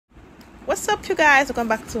What's up, you guys? Welcome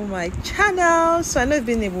back to my channel. So I know it's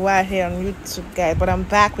been a while here on YouTube, guys, but I'm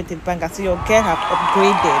back with the banger. So your girl have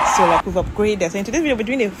upgraded. So like we've upgraded. So in today's video, we're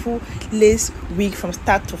doing a full lace wig from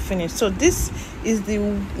start to finish. So this is the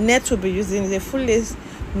net we'll be using. It's a full lace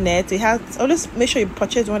net. It has, always make sure you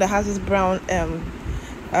purchase one that has this brown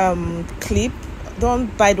clip.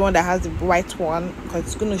 Don't buy the one that has the white one because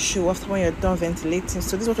it's going to show off when you're done ventilating.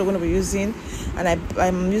 So this is what we're going to be using, and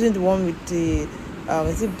I'm using the one with the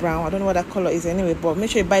is it brown? I don't know what that color is anyway, but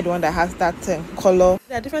make sure you buy the one that has that color.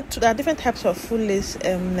 There are different types of full lace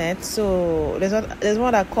net. So there's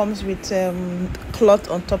one that comes with cloth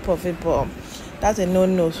on top of it, but that's a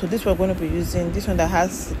no. So this we're going to be using this one that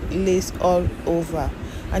has lace all over.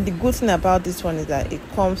 And the good thing about this one is that it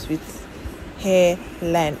comes with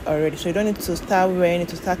hairline already, so you don't need to start wearing it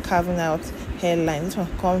to start carving out hairline. This one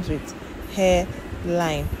comes with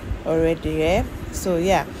hairline already. Yeah, so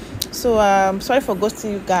yeah, so sorry for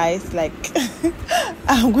ghosting you guys. Like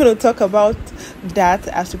I'm going to talk about that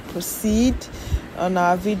as we proceed on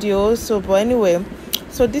our videos. So but anyway,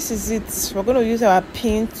 so this is it. We're going to use our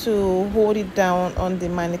pin to hold it down on the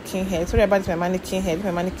mannequin head. Sorry about my mannequin head.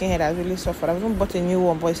 My mannequin head has really suffered. I've even bought a new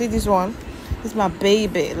one, but you see this one, this is my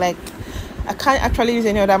baby. Like I can't actually use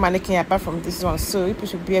any other mannequin apart from this one, so people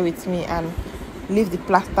should bear with me and leave the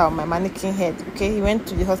plaster on my mannequin head. Okay, he went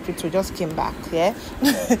to the hospital, just came back. Yeah.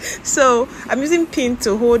 So I'm using pin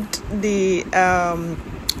to hold the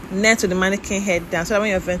net to the mannequin head down, so that when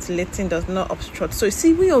you're ventilating does not obstruct. So you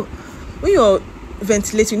see, when you're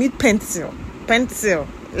ventilating, you need pencil.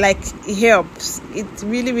 Like it helps. It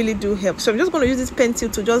really do help. So I'm just going to use this pencil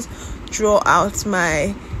to just draw out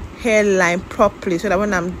my hairline properly, so that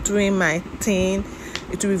when I'm doing my thing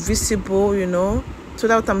it will be visible, you know. So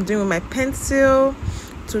that's what I'm doing with my pencil,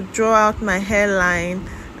 to draw out my hairline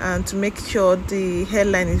and to make sure the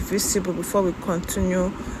hairline is visible before we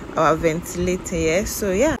continue our ventilating. Yeah,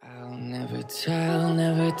 so yeah. Never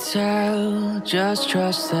tell, just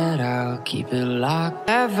trust that I'll keep it locked.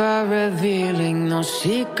 Never revealing no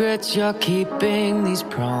secrets you're keeping. These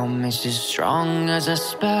promises strong as a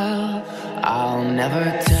spell. I'll never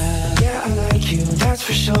tell. Yeah, I like you, that's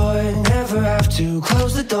for sure. Never have to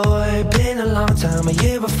close the door. Been a long time, a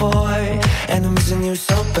year before, and I'm missing you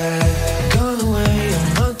so bad. Gone away a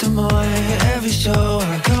month or more. Every show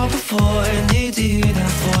I go before, I need to hear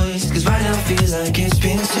that voice, cause right now feels like it's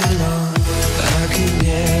been too long. I could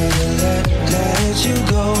never let you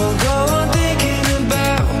go on thinking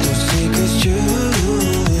about those secrets true.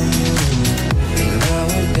 And I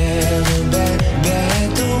would never bet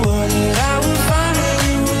the world that I would find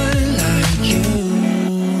anyone like you.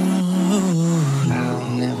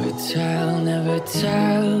 I'll never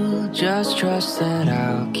tell, just trust that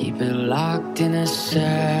I'll keep it locked in a cell.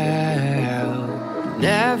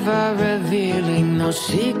 Never revealing no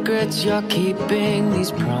secrets you're keeping.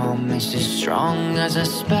 These promises strong as a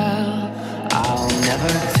spell. I'll never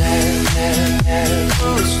tell.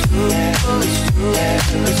 It's true.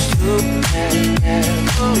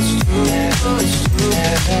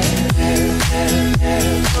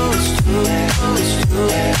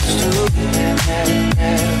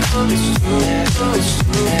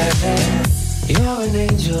 You're an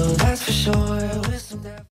angel, that's for sure.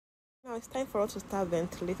 Now it's time for us to start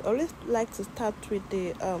ventilate. I always like to start with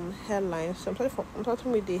the hairline. So I'm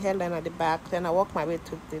starting with the hairline at the back, then I work my way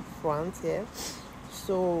to the front here.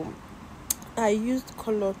 So I used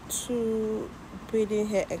color 2 braiding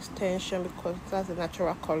hair extension because that's a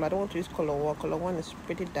natural color. I don't want to use color 1. Color 1 is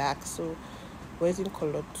pretty dark, so we're using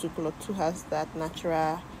color 2. Color 2 has that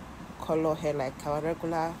natural color hair like our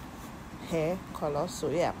regular hair color. So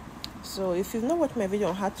yeah. So if you've not watched my video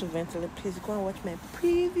on how to ventilate, please go and watch my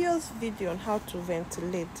previous video on how to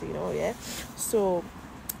ventilate, you know. Yeah, so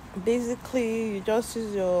basically you just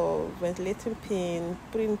use your ventilating pin,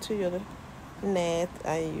 put it into your net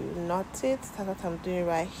and you knot it. That's what I'm doing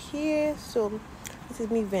right here. So this is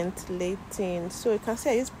me ventilating. So you can see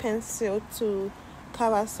I use pencil to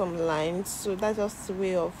cover some lines, so that's just a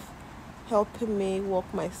way of helping me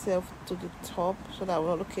walk myself to the top, so that I'm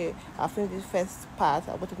not okay. I'll finish the first part,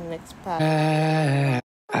 I'll go to the next part.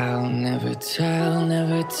 I'll never tell,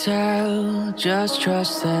 just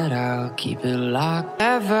trust that I'll keep it locked.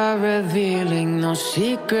 Never revealing no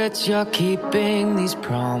secrets you're keeping. These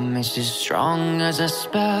promises strong as a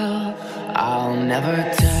spell. I'll never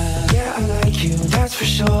tell. Yeah, I like you, that's for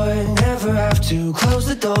sure. Never have to close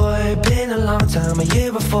the door. Been a long time, a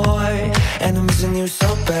year before, and I'm missing you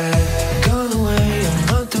so bad. Gone away a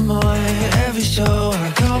month or more. Every show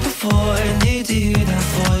I go before, I need to hear that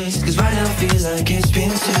voice, cause right now feels like it's been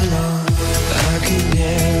too long. I could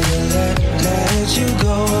never let you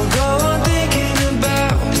go on thinking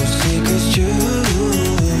about those secrets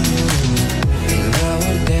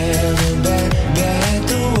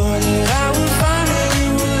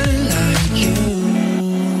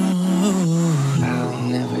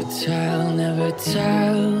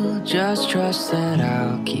just trust that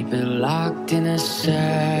I'll keep it locked in a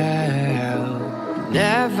cell.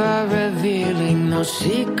 Never revealing no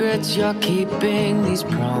secrets you're keeping. These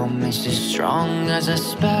promises strong as a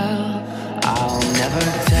spell. I'll never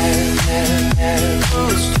tell.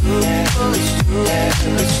 It's true, it's true, it's true,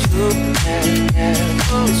 it's true,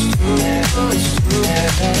 it's true, it's true.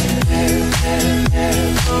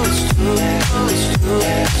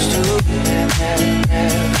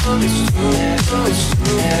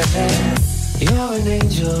 You're an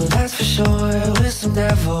angel, that's for sure. With some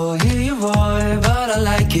devil, you roar, but I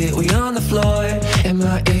like it. We on the floor, in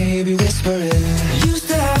my ear, be whispering. Used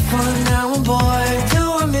to have fun, now I'm bored.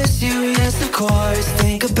 Do I miss you? Yes, of course.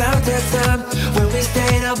 Think about that time when we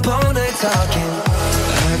stayed up all night talking.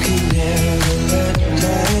 I could never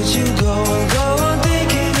let you go. Go on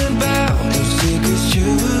thinking about those secrets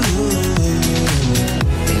true.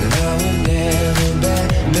 And I would never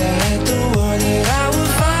bet the word that I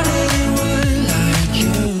would find anyone like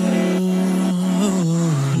you.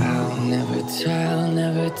 I'll never tell.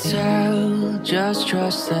 Just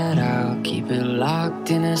trust that I'll keep it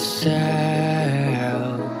locked in a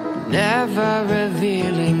cell. Never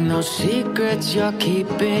revealing no secrets you're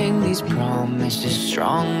keeping. These promises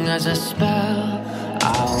strong as a spell.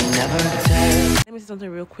 I'll never tell. Let me say something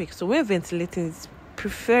real quick. So when ventilating, it's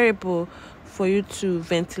preferable for you to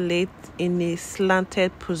ventilate in a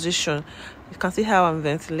slanted position. You can see how I'm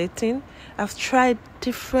ventilating. I've tried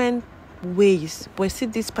different ways, but you see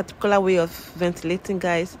this particular way of ventilating,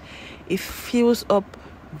 guys, it fills up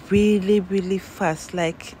really fast.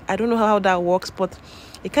 Like, I don't know how that works, but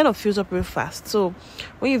it kind of fills up real fast. So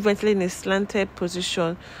when you ventilate in a slanted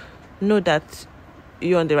position, know that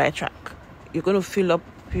you're on the right track. You're going to fill up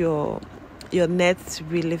your nets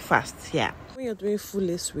really fast. Yeah, when you're doing full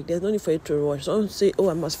lace wig, there's no need for you to rush. Don't say,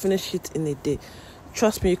 oh, I must finish it in a day.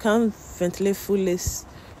 Trust me, you can't ventilate full lace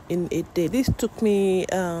in a day. This took me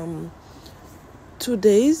 2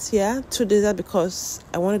 days. 2 days, because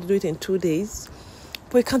I wanted to do it in 2 days,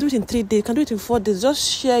 but you can do it in 3 days, you can do it in 4 days. Just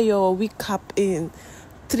share your wig cap in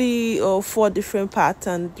 3 or 4 different parts,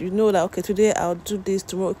 and you know that, okay, today I'll do this,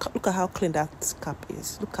 tomorrow. Look at how clean that cap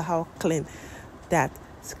is. Look at how clean that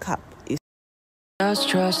cap is. Just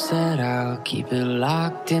trust that I'll keep it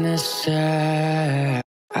locked in a cell.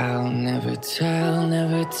 I'll never tell.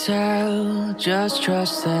 Just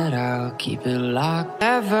trust that I'll keep it locked.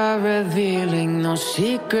 Never revealing no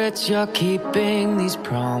secrets you're keeping. These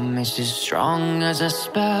promises strong as a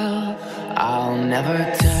spell. I'll never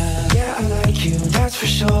tell. Yeah, I like you, that's for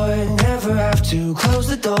sure. Never have to close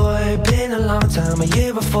the door. Been a long time, a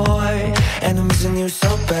year before, and I'm missing you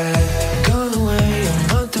so bad. Gone away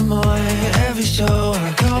a month or more. Every show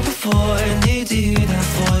I go before, I need to hear that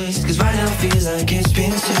voice, cause right now feels like it's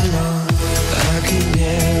been too long. I could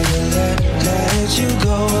never let you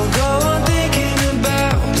go. Go on thinking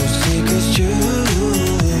about those secrets true.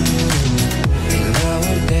 And I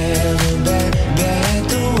would never bet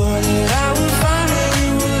the word that I would find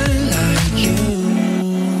anyone like you.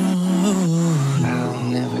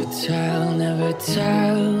 I'll never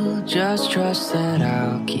tell. Just trust that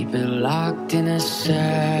I'll keep it locked in a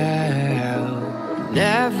cell.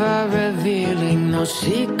 Never revealing no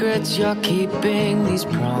secrets you're keeping. These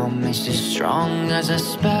promises strong as a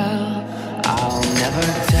spell. I'll never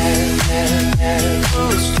tell.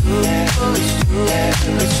 It's true, it's true, it's true,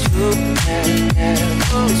 it's true,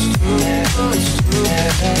 it's true, it's true.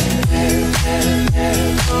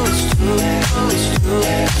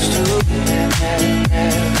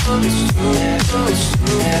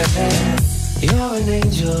 You're an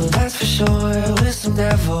angel, that's for sure. With some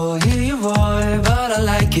devil, you roar, but I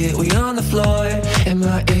like it. We on the floor, in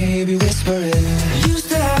my ear, be whispering. Used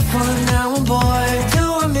to have fun, now I'm bored.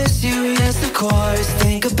 Do I miss you? Yes, of course.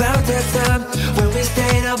 Think about that time when we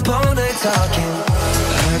stayed up all night talking.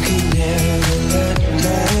 I could never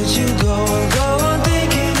let you go. Go on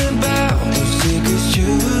thinking about those secrets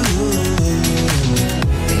true.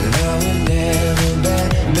 And I would never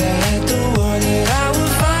bet the word that I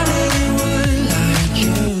would find anyone like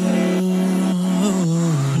you.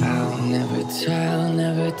 I'll never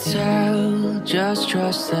tell. Just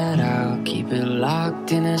trust that I'll keep it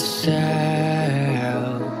locked in a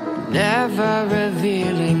cell. Never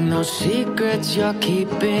revealing no secrets you're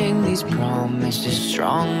keeping. These promises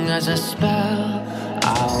strong as a spell.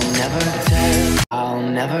 I'll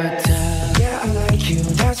never tell. Yeah, I like you,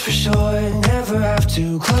 that's for sure. Never have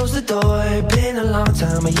to close the door. Been a long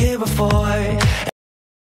time, a year before,